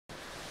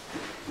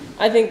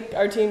I think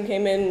our team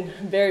came in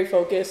very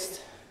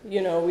focused.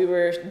 You know, we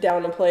were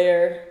down a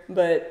player,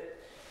 but,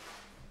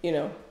 you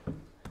know,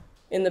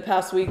 in the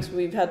past weeks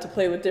we've had to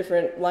play with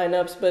different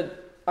lineups,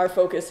 but our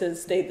focus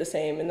has stayed the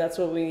same, and that's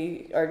what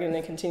we are going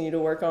to continue to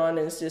work on,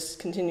 is just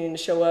continuing to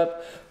show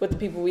up with the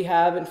people we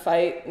have and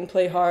fight and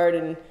play hard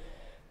and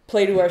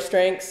play to our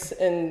strengths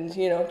and,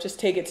 you know, just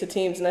take it to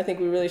teams. And I think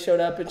we really showed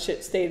up and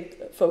stayed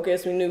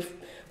focused.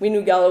 We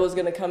knew Gallo was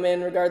going to come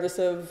in regardless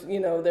of, you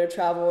know, their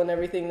travel and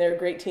everything. They're a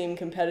great team,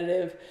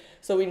 competitive.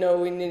 So we know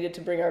we needed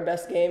to bring our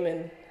best game,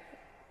 and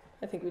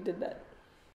I think we did that.